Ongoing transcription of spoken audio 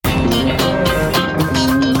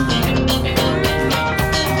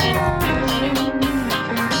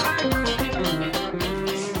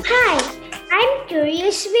Hi, I'm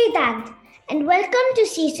Curious Vedant, and welcome to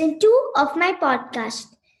season 2 of my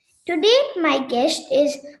podcast. Today, my guest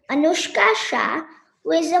is Anushka Shah,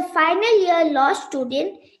 who is a final year law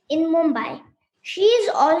student in Mumbai. She is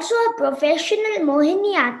also a professional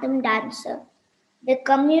Mohiniyattam dancer, the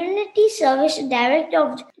community service director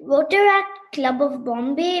of Rotaractor Club of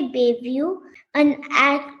Bombay Bayview, an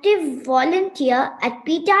active volunteer at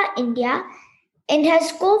PETA India, and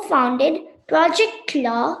has co-founded Project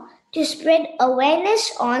Law to spread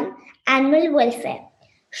awareness on animal welfare.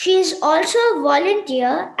 She is also a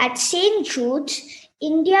volunteer at St. Jude's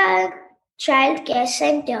India Child Care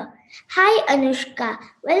Center. Hi Anushka,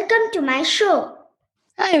 welcome to my show.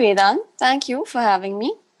 Hi Vedant, thank you for having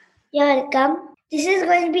me. You're welcome. This is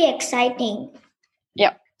going to be exciting.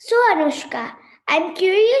 Yeah. So Anushka, I'm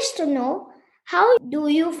curious to know, how do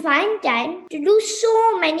you find time to do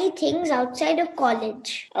so many things outside of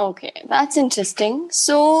college? Okay, that's interesting.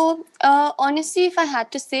 So, honestly, if I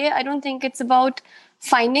had to say, I don't think it's about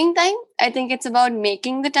finding time. I think it's about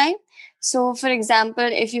making the time. So, for example,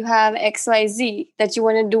 if you have XYZ that you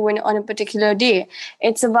want to do on a particular day,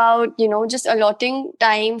 it's about, just allotting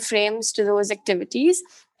time frames to those activities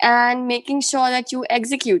and making sure that you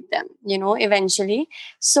execute them, eventually.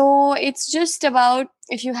 So, it's just about,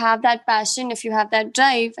 if you have that passion, if you have that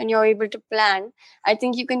drive and you're able to plan, I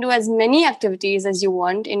think you can do as many activities as you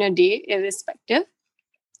want in a day, irrespective.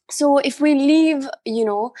 So if we leave,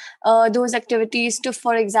 those activities to,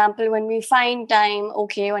 for example, when we find time,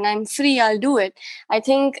 okay, when I'm free, I'll do it. I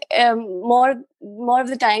think more of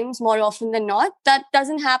the times, more often than not, that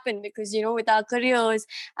doesn't happen because, with our careers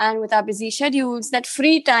and with our busy schedules, that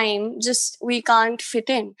free time just we can't fit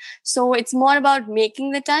in. So it's more about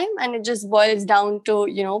making the time, and it just boils down to,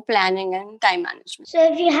 planning and time management. So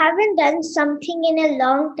if you haven't done something in a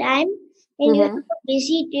long time and you have a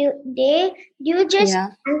busy day, do you just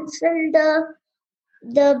cancel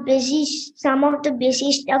some of the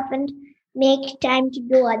busy stuff and make time to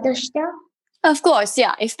do other stuff? Of course,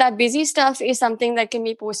 yeah. If that busy stuff is something that can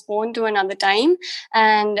be postponed to another time,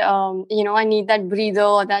 and I need that breather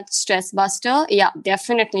or that stress buster, yeah,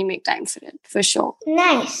 definitely make time for it, for sure.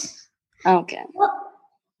 Nice. Okay.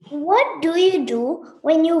 What do you do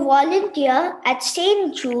when you volunteer at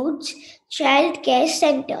St. Jude's Child Care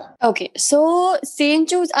Center? Okay, so St.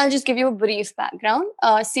 Jude's, I'll just give you a brief background.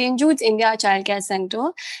 St. Jude's India Child Care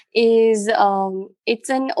Center is it's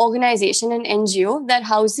an organization, an NGO that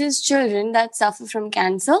houses children that suffer from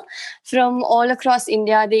cancer from all across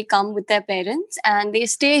India. They come with their parents and they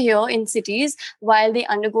stay here in cities while they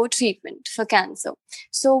undergo treatment for cancer.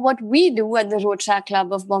 So what we do at the Rotaractor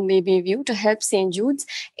Club of Bombay Bayview to help St. Jude's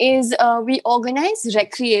is we organize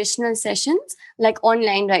recreational sessions, like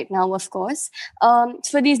online right now, of course,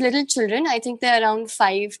 for these little children. I think they're around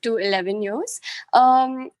 5 to 11 years.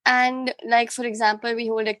 And like, for example, we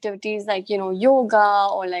hold activities like, yoga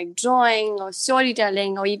or like drawing or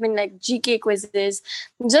storytelling or even like GK quizzes,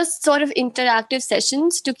 just sort of interactive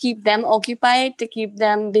sessions to keep them occupied, to keep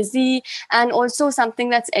them busy, and also something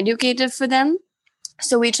that's educative for them.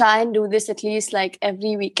 So we try and do this at least like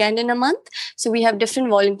every weekend in a month. So we have different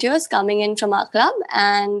volunteers coming in from our club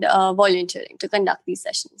and volunteering to conduct these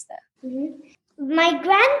sessions there. Mm-hmm. My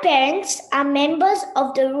grandparents are members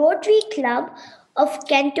of the Rotary Club of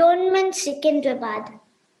Cantonment Secunderabad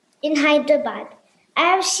in Hyderabad. I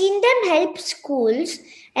have seen them help schools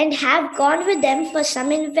and have gone with them for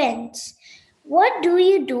some events. What do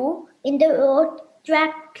you do in the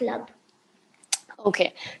Rotaractor Club?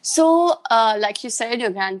 Okay, so like you said,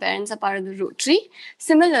 your grandparents are part of the Rotary.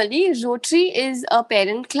 Similarly, Rotary is a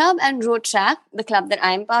parent club, and Rotrac, the club that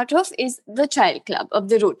I'm part of, is the child club of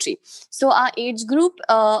the Rotary. So our age group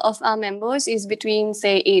of our members is between,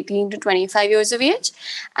 say, 18 to 25 years of age.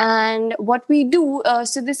 And what we do,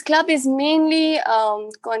 so this club is mainly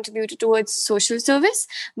contributed towards social service,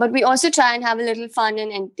 but we also try and have a little fun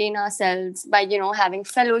and entertain ourselves by, having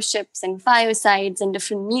fellowships and firesides and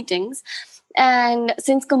different meetings. And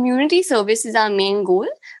since community service is our main goal,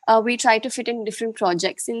 we try to fit in different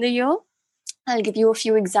projects in the year. I'll give you a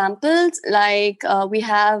few examples. Like we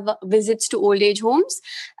have visits to old age homes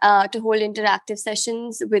to hold interactive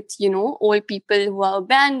sessions with, old people who are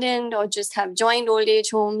abandoned or just have joined old age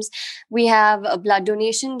homes. We have blood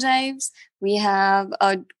donation drives. We have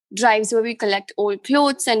drives where we collect old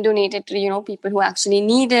clothes and donate it to, people who actually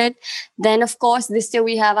need it. Then, of course, this year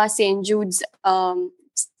we have our St. Jude's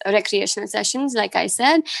recreational sessions, like I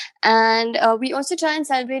said. And we also try and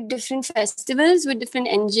celebrate different festivals with different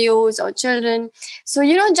NGOs or children. So,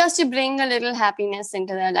 just to bring a little happiness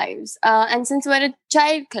into their lives. And since we're a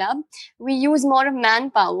child club, we use more of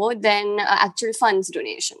manpower than actual funds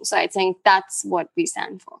donation. So I think that's what we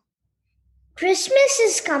stand for. Christmas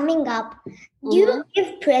is coming up. Do you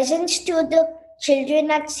give presents to the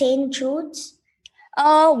children at St. Jude's?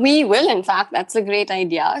 We will, in fact. That's a great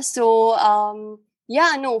idea. So,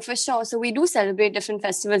 yeah, no, for sure. So we do celebrate different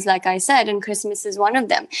festivals, like I said, and Christmas is one of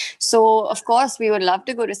them. So, of course, we would love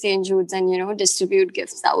to go to St. Jude's and, distribute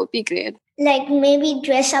gifts. That would be great. Like maybe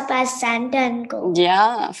dress up as Santa and go.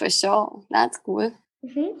 Yeah, for sure. That's cool.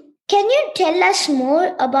 Can you tell us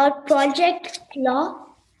more about Project Claw?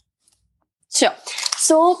 Sure.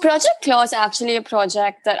 So Project Claw is actually a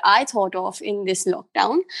project that I thought of in this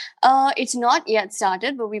lockdown. It's not yet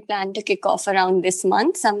started, but we plan to kick off around this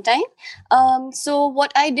month sometime. So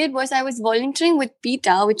what I did was I was volunteering with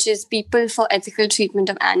PETA, which is People for Ethical Treatment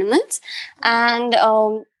of Animals. And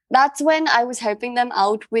that's when I was helping them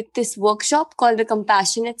out with this workshop called the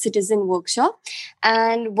Compassionate Citizen Workshop.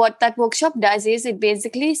 And what that workshop does is it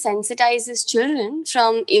basically sensitizes children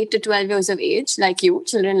from 8 to 12 years of age,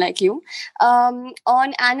 children like you,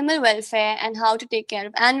 on animal welfare and how to take care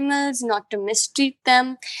of animals, not to mistreat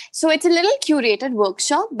them. So it's a little curated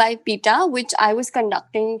workshop by PETA, which I was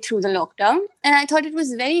conducting through the lockdown. And I thought it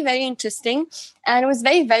was very, very interesting, and it was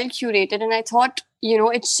very well curated. And I thought,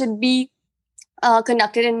 it should be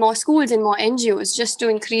conducted in more schools and more NGOs just to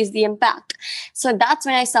increase the impact. So that's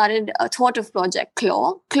when I started a thought of Project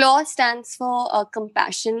Claw. Claw stands for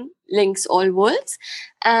Compassion Links All Worlds.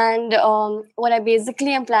 And what I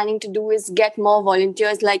basically am planning to do is get more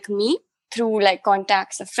volunteers like me through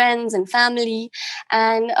contacts of friends and family,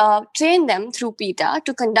 and train them through PETA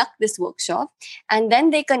to conduct this workshop. And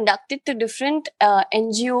then they conduct it to different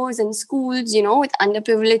NGOs and schools, with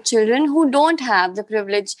underprivileged children who don't have the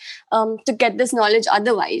privilege to get this knowledge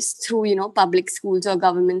otherwise through, public schools or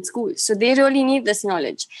government schools. So they really need this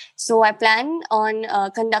knowledge. So I plan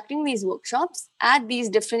on conducting these workshops at these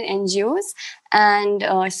different NGOs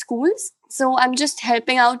and schools. So I'm just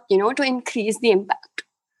helping out, to increase the impact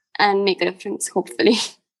and make a difference, hopefully.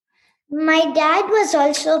 My dad was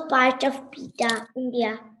also part of PETA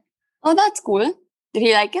India. Oh, that's cool. Did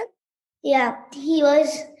he like it? Yeah, he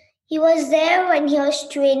was there when he was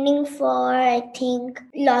training for, I think,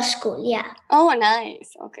 law school. Yeah. Oh,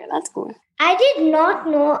 nice. Okay, that's cool. I did not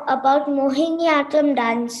know about Mohiniyattam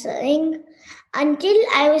dancing until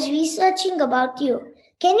I was researching about you.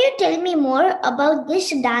 Can you tell me more about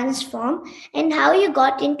this dance form and how you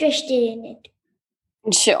got interested in it?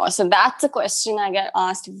 Sure. So that's a question I get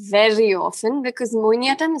asked very often, because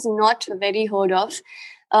Mohiniyattam is not a very heard of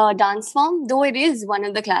dance form, though it is one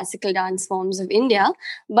of the classical dance forms of India,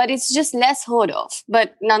 but it's just less heard of.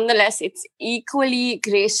 But nonetheless, it's equally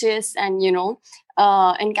gracious and,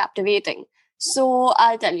 and captivating. So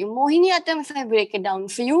I'll tell you, Mohiniyattam, if I break it down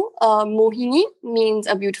for you, Mohini means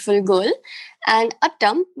a beautiful girl and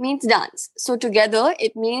Attam means dance. So together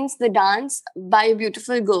it means the dance by a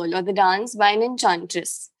beautiful girl or the dance by an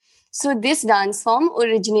enchantress. So this dance form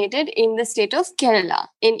originated in the state of Kerala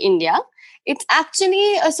in India. It's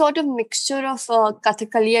actually a sort of mixture of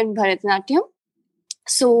Kathakali and Bharatanatyam.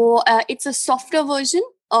 So it's a softer version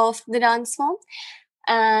of the dance form.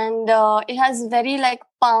 And it has very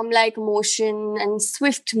palm-like motion and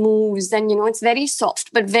swift moves, and it's very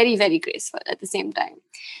soft but very, very graceful at the same time.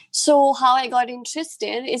 So how I got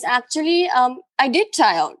interested is actually I did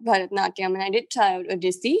try out Bharatanatyam and I did try out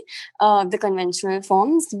Odissi, the conventional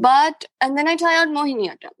forms, and then I tried out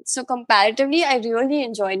Mohiniyattam. So comparatively, I really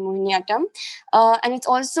enjoyed Mohiniyattam, and it's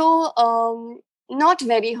also not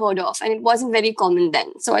very heard of, and it wasn't very common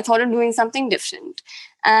then. So I thought of doing something different.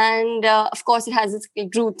 And of course, it has its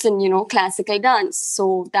roots in, classical dance.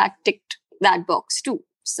 So that ticked that box too.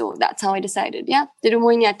 So that's how I decided, to do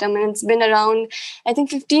Mohiniyattam. And it's been around, I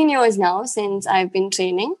think, 15 years now since I've been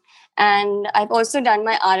training. And I've also done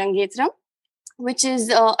my Arangetram, which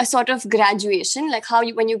is a sort of graduation, like how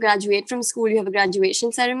when you graduate from school, you have a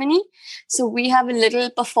graduation ceremony. So we have a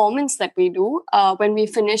little performance that we do when we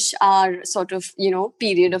finish our sort of,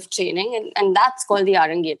 period of training. And that's called the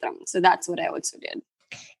Arangetram. So that's what I also did.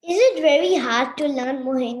 Is it very hard to learn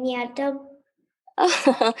Mohiniyattam?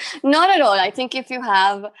 Not at all. I think if you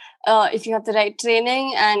have the right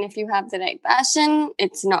training and if you have the right passion,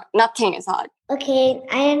 nothing is hard. Okay,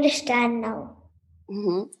 I understand now.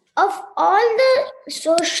 Mm-hmm. Of all the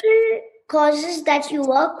social causes that you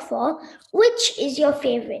work for, which is your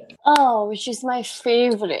favorite? Oh, which is my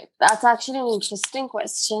favorite? That's actually an interesting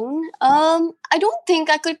question. I don't think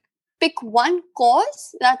I could pick one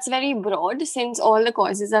course, that's very broad since all the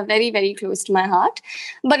courses are very, very close to my heart.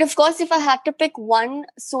 But of course, if I had to pick one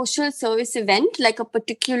social service event, like a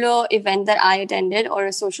particular event that I attended or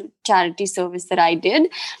a social charity service that I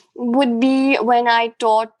did, would be when I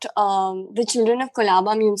taught the children of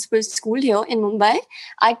Kolaba Municipal School here in Mumbai.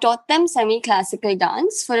 I taught them semi-classical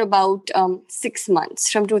dance for about 6 months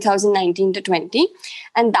from 2019 to 20.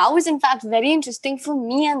 And that was in fact very interesting for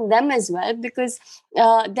me and them as well, because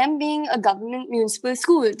them being a government municipal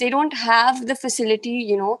school, they don't have the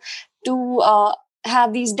facility, to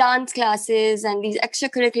have these dance classes and these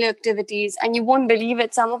extracurricular activities. And you won't believe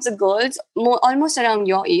it, some of the girls almost around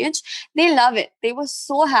your age, they love it. They were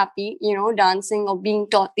so happy, dancing or being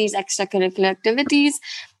taught these extracurricular activities.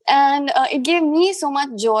 And it gave me so much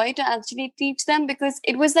joy to actually teach them, because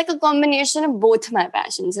it was like a combination of both my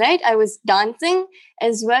passions, right? I was dancing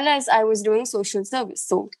as well as I was doing social service.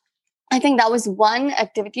 So I think that was one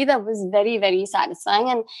activity that was very, very satisfying.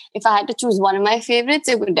 And if I had to choose one of my favorites,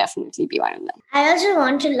 it would definitely be one of them. I also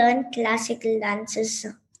want to learn classical dances.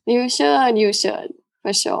 You should,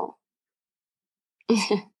 for sure.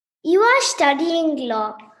 You are studying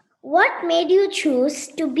law. What made you choose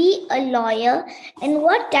to be a lawyer, and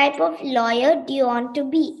what type of lawyer do you want to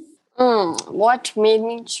be? What made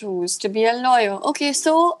me choose to be a lawyer? Okay,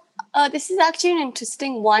 so this is actually an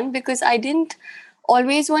interesting one, because I didn't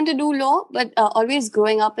always want to do law, but always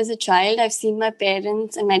growing up as a child, I've seen my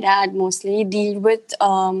parents and my dad mostly deal with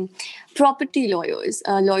property lawyers,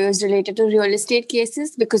 lawyers related to real estate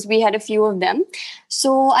cases, because we had a few of them.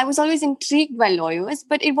 So I was always intrigued by lawyers,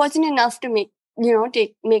 but it wasn't enough to make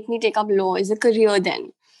me take up law as a career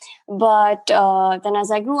then. But then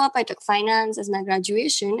as I grew up, I took finance as my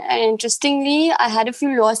graduation. And interestingly, I had a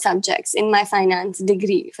few law subjects in my finance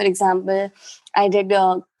degree. For example, I did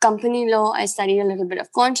company law. I studied a little bit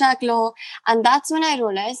of contract law. And that's when I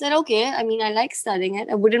realized that, okay, I mean, I like studying it.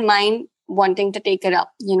 I wouldn't mind wanting to take it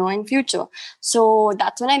up, in future. So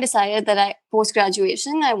that's when I decided that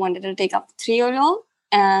post-graduation, I wanted to take up 3-year law.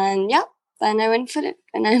 And yeah, then I went for it.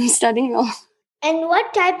 And I'm studying law. And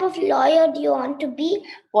what type of lawyer do you want to be?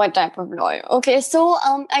 What type of lawyer? Okay, so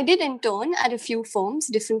I did intern at a few firms,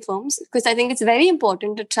 different firms, because I think it's very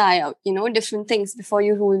important to try out, different things before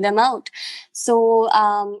you rule them out. So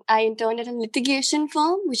I interned at a litigation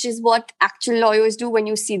firm, which is what actual lawyers do when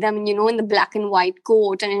you see them, in the black and white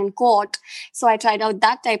coat and in court. So I tried out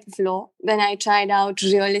that type of law. Then I tried out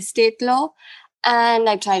real estate law, and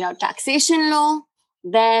I tried out taxation law.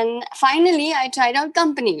 Then finally, I tried out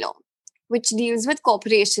company law, which deals with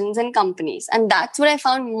corporations and companies. And that's what I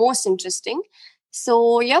found most interesting.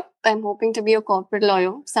 So, yep, I'm hoping to be a corporate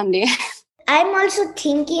lawyer someday. I'm also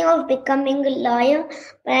thinking of becoming a lawyer,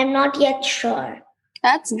 but I'm not yet sure.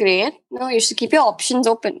 That's great. No, you should keep your options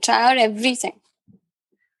open. Try out everything.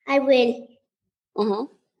 I will. Mm-hmm.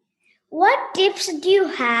 What tips do you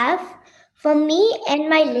have for me and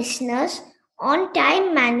my listeners on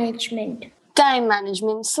time management? Time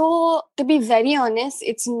management. So, to be very honest,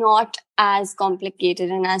 it's not as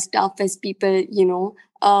complicated and as tough as people,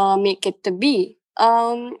 make it to be.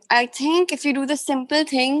 I think if you do the simple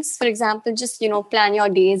things, for example, just, plan your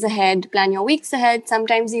days ahead, plan your weeks ahead,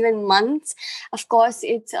 sometimes even months. Of course,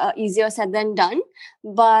 it's easier said than done.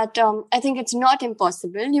 But I think it's not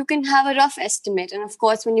impossible. You can have a rough estimate. And of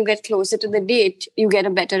course, when you get closer to the date, you get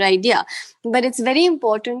a better idea. But it's very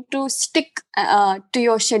important to stick to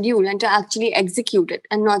your schedule and to actually execute it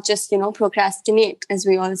and not just, procrastinate, as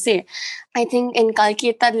we all say. I think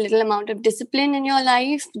inculcate that little amount of discipline in your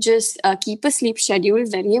life. Just keep a sleep schedule,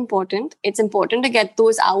 very important. It's important to get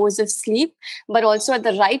those hours of sleep, but also at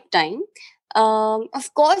the right time.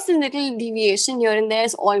 Of course, a little deviation here and there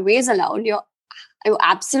is always allowed. You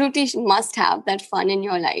absolutely must have that fun in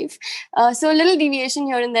your life. So a little deviation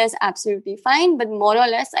here and there is absolutely fine, but more or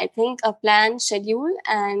less, I think a plan, schedule,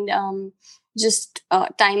 and just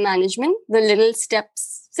time management, the little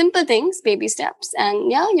steps, simple things, baby steps,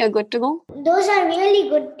 and yeah, you're good to go. Those are really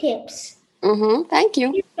good tips. Thank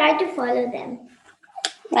you. You try to follow them.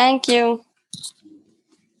 Thank you.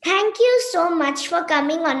 Thank you so much for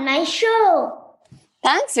coming on my show.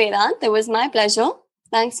 Thanks, Vedant. It was my pleasure.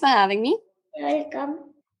 Thanks for having me. You're welcome.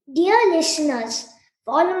 Dear listeners,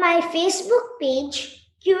 follow my Facebook page,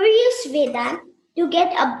 Curious Vedant, to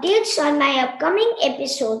get updates on my upcoming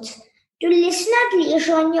episodes, to listen at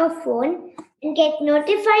leisure on your phone and get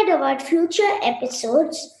notified about future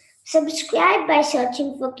episodes. Subscribe by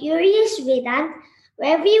searching for Curious Vedant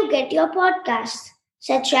wherever you get your podcasts,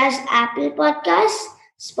 such as Apple Podcasts,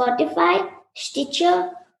 Spotify,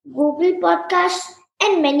 Stitcher, Google Podcasts,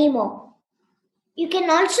 and many more. You can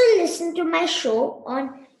also listen to my show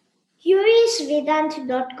on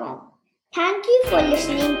curiousvedant.com. Thank you for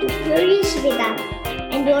listening to Curious Vedant.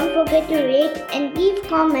 And don't forget to rate and leave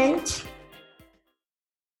comments.